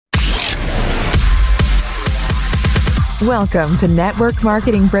Welcome to Network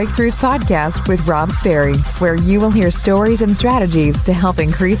Marketing Breakthroughs Podcast with Rob Sperry, where you will hear stories and strategies to help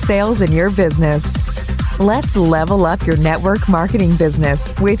increase sales in your business. Let's level up your network marketing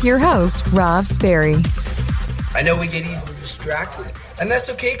business with your host, Rob Sperry. I know we get easily distracted, and that's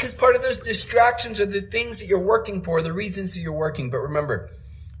okay because part of those distractions are the things that you're working for, the reasons that you're working. But remember,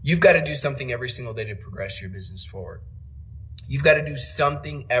 you've got to do something every single day to progress your business forward. You've got to do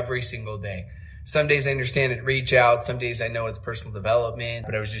something every single day. Some days I understand it, reach out. Some days I know it's personal development,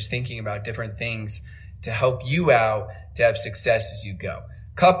 but I was just thinking about different things to help you out to have success as you go.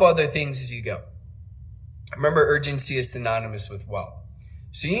 Couple other things as you go. Remember, urgency is synonymous with wealth.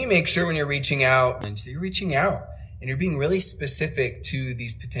 So you need to make sure when you're reaching out, that you're reaching out and you're being really specific to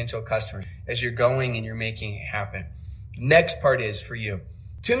these potential customers as you're going and you're making it happen. Next part is for you.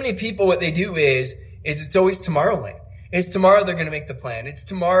 Too many people, what they do is it's always Tomorrowland. It's tomorrow they're going to make the plan. It's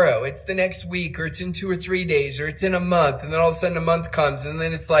tomorrow. It's the next week, or it's in 2 or 3 days, or it's in a month. And then all of a sudden a month comes and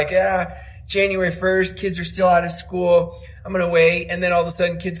then it's like, January 1st, kids are still out of school. I'm going to wait. And then all of a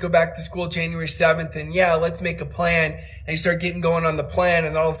sudden kids go back to school January 7th and let's make a plan. And you start getting going on the plan.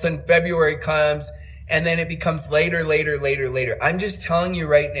 And all of a sudden February comes and then it becomes later. I'm just telling you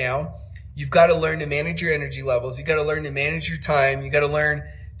right now, you've got to learn to manage your energy levels. You've got to learn to manage your time. You've got to learn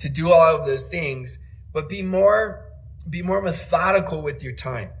to do all of those things, but be more methodical with your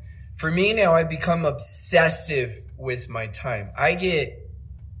time. For me now, I've become obsessive with my time. I get,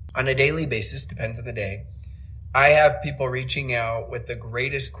 on a daily basis, depends on the day, I have people reaching out with the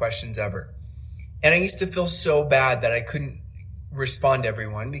greatest questions ever. And I used to feel so bad that I couldn't respond to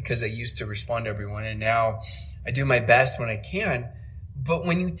everyone because I used to respond to everyone. And now I do my best when I can. But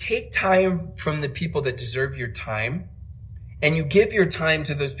when you take time from the people that deserve your time and you give your time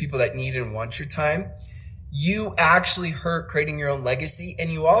to those people that need and want your time, you actually hurt creating your own legacy, and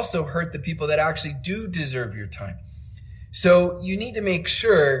you also hurt the people that actually do deserve your time. So you need to make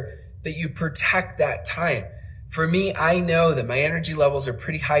sure that you protect that time. For me, I know that my energy levels are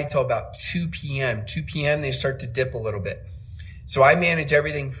pretty high till about 2 p.m. 2 p.m., they start to dip a little bit. So I manage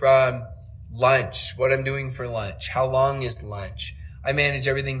everything from lunch, what I'm doing for lunch, how long is lunch. I manage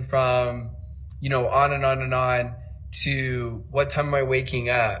everything from, on and on to what time am I waking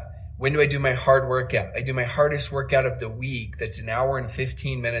up. When do I do my hard workout? I do my hardest workout of the week. That's an hour and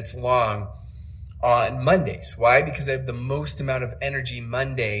 15 minutes long on Mondays. Why? Because I have the most amount of energy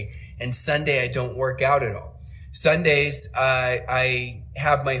Monday, and Sunday I don't work out at all. Sundays, I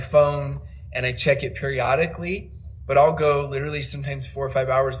have my phone and I check it periodically, but I'll go literally sometimes 4 or 5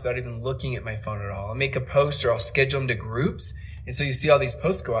 hours without even looking at my phone at all. I'll make a post or I'll schedule them to groups. And so you see all these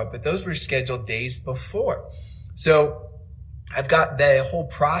posts go up, but those were scheduled days before. So I've got the whole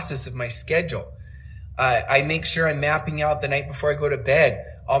process of my schedule. I make sure I'm mapping out the night before I go to bed,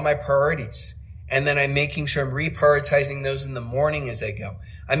 all my priorities. And then I'm making sure I'm reprioritizing those in the morning as I go.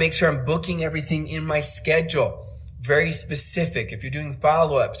 I make sure I'm booking everything in my schedule, very specific. If you're doing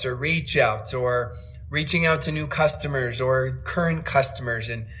follow-ups or reach outs or reaching out to new customers or current customers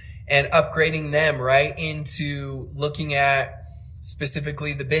and upgrading them right into looking at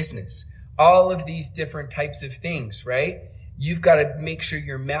specifically the business. All of these different types of things, right? You've got to make sure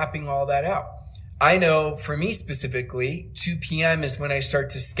you're mapping all that out. I know for me specifically, 2 p.m. is when I start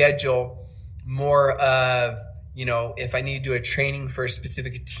to schedule more of, if I need to do a training for a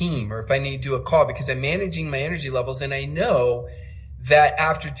specific team or if I need to do a call, because I'm managing my energy levels and I know that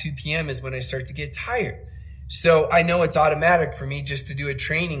after 2 p.m. is when I start to get tired. So I know it's automatic for me just to do a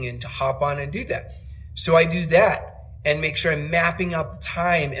training and to hop on and do that. So I do that and make sure I'm mapping out the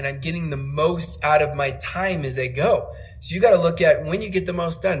time and I'm getting the most out of my time as I go. So you got to look at when you get the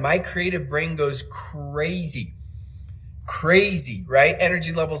most done. My creative brain goes crazy, right?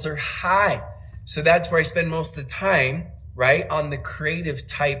 Energy levels are high. So that's where I spend most of the time, right? On the creative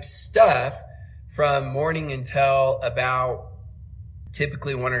type stuff from morning until about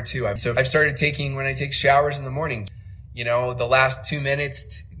typically 1 or 2. So I've started taking, when I take showers in the morning, the last 2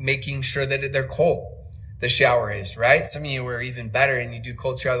 minutes, making sure that they're cold. The shower is, right? Some of you are even better and you do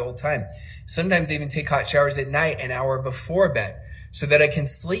cold shower the whole time. Sometimes I even take hot showers at night, an hour before bed, so that I can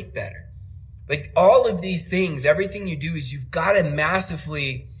sleep better. Like all of these things, everything you do is you've got to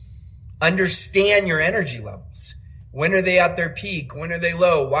massively understand your energy levels. When are they at their peak? When are they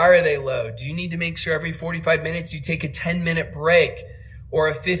low? Why are they low? Do you need to make sure every 45 minutes you take a 10-minute break or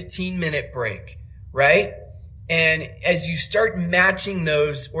a 15-minute break, right? And as you start matching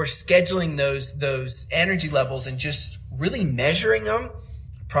those or scheduling those energy levels and just really measuring them,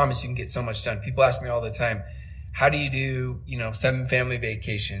 I promise you can get so much done. People ask me all the time, how do you do, 7 family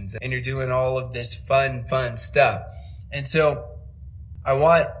vacations? And you're doing all of this fun stuff. And so I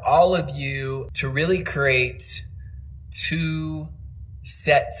want all of you to really create two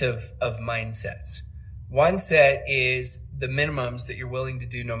sets of mindsets. One set is the minimums that you're willing to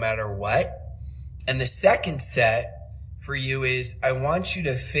do no matter what. And the second set for you is I want you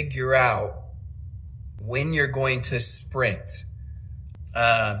to figure out when you're going to sprint.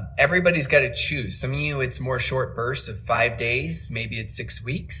 Everybody's got to choose. Some of you, it's more short bursts of 5 days. Maybe it's 6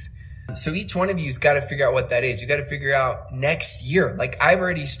 weeks. So each one of you's got to figure out what that is. You got to figure out next year. Like I've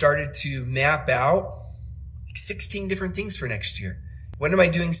already started to map out 16 different things for next year. When am I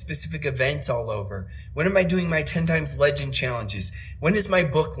doing specific events all over? When am I doing my 10 times legend challenges? When is my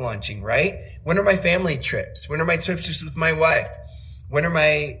book launching, right? When are my family trips? When are my trips just with my wife? When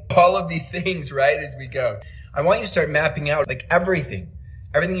are all of these things, right? As we go. I want you to start mapping out like everything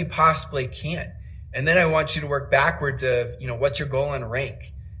you possibly can. And then I want you to work backwards of, what's your goal on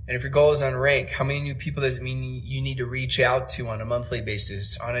rank? And if your goal is on rank, how many new people does it mean you need to reach out to on a monthly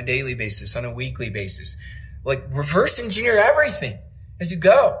basis, on a daily basis, on a weekly basis? Like reverse engineer everything as you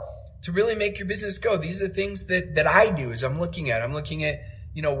go to really make your business go. These are the things that I do as I'm looking at,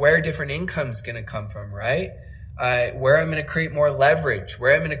 where different income's going to come from, right? Where I'm going to create more leverage,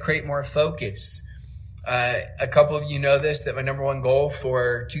 where I'm going to create more focus. A couple of you know this, that my number one goal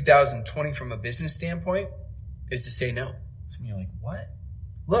for 2020 from a business standpoint is to say no. Some of you are like, what?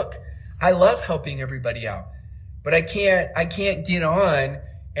 Look, I love helping everybody out, but I can't get on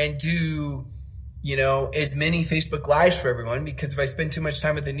and do, as many Facebook Lives for everyone, because if I spend too much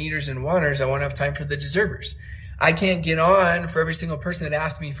time with the needers and wanters, I won't have time for the deservers. I can't get on for every single person that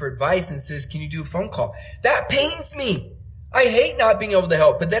asks me for advice and says, can you do a phone call? That pains me. I hate not being able to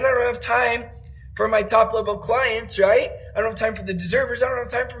help, but then I don't have time for my top level clients, right? I don't have time for the deservers. I don't have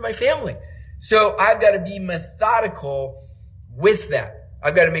time for my family. So I've got to be methodical with that.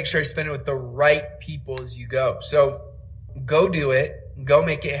 I've got to make sure I spend it with the right people as you go. So go do it. Go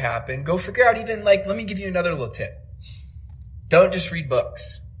make it happen. Go figure out let me give you another little tip. Don't just read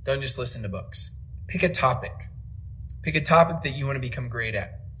books. Don't just listen to books. Pick a topic. Pick a topic that you want to become great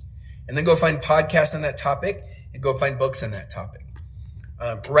at. And then go find podcasts on that topic and go find books on that topic.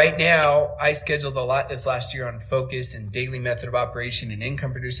 Right now, I scheduled a lot this last year on focus and daily method of operation and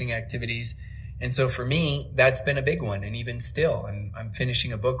income producing activities. And so for me, that's been a big one. And even still, I'm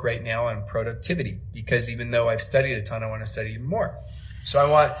finishing a book right now on productivity because even though I've studied a ton, I want to study even more. So I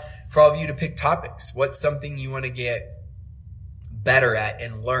want for all of you to pick topics. What's something you want to get better at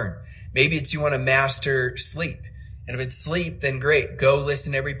and learn? Maybe it's you want to master sleep. And if it's sleep, then great. Go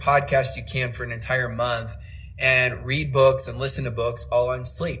listen to every podcast you can for an entire month and read books and listen to books all on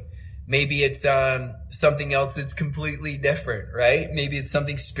sleep. Maybe it's something else that's completely different, right? Maybe it's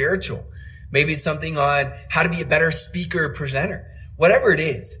something spiritual. Maybe it's something on how to be a better speaker or presenter. Whatever it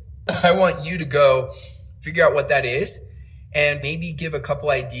is, I want you to go figure out what that is and maybe give a couple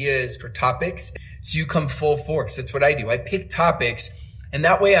ideas for topics so you come full force. That's what I do. I pick topics, and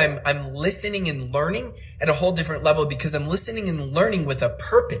that way I'm listening and learning at a whole different level because I'm listening and learning with a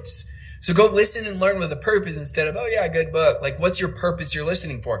purpose. So go listen and learn with a purpose instead of, oh yeah, good book. Like, what's your purpose you're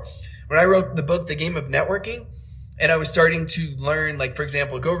listening for? When I wrote the book, The Game of Networking, and I was starting to learn, like, for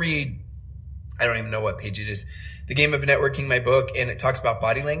example, go read, I don't even know what page it is, The Game of Networking, my book, and it talks about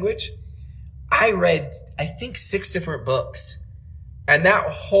body language. I read, I think, 6 different books. And that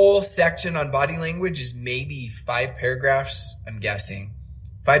whole section on body language is maybe 5 paragraphs, I'm guessing.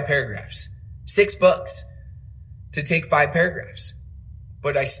 5 paragraphs. 6 books to take 5 paragraphs.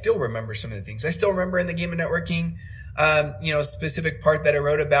 But I still remember some of the things. I still remember in The Game of Networking, a specific part that I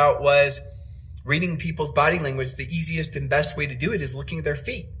wrote about was reading people's body language. The easiest and best way to do it is looking at their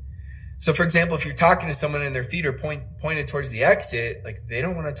feet. So, for example, if you're talking to someone and their feet are pointed towards the exit, like they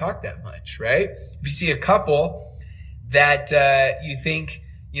don't want to talk that much, right? If you see a couple that you think,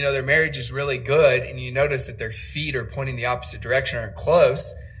 their marriage is really good and you notice that their feet are pointing the opposite direction or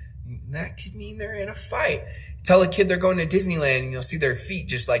close, that could mean they're in a fight. Tell a kid they're going to Disneyland and you'll see their feet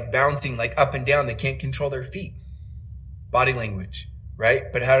just like bouncing like up and down. They can't control their feet. Body language,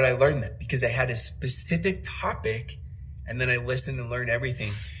 right? But how did I learn that? Because I had a specific topic and then I listened and learned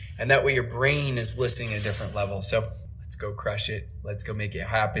everything. And that way your brain is listening at a different level. So let's go crush it. Let's go make it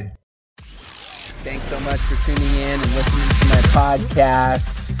happen. Thanks so much for tuning in and listening to my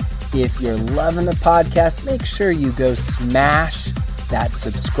podcast. If you're loving the podcast, make sure you go smash that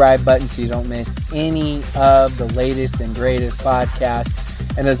subscribe button so you don't miss any of the latest and greatest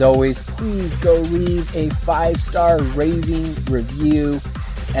podcasts. And as always, please go leave a 5-star rating review.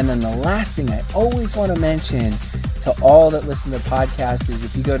 And then the last thing I always want to mention to all that listen to podcasts is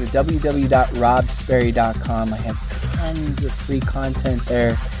if you go to www.robsperry.com, I have tons of free content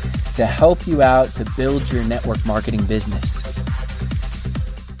there to help you out to build your network marketing business.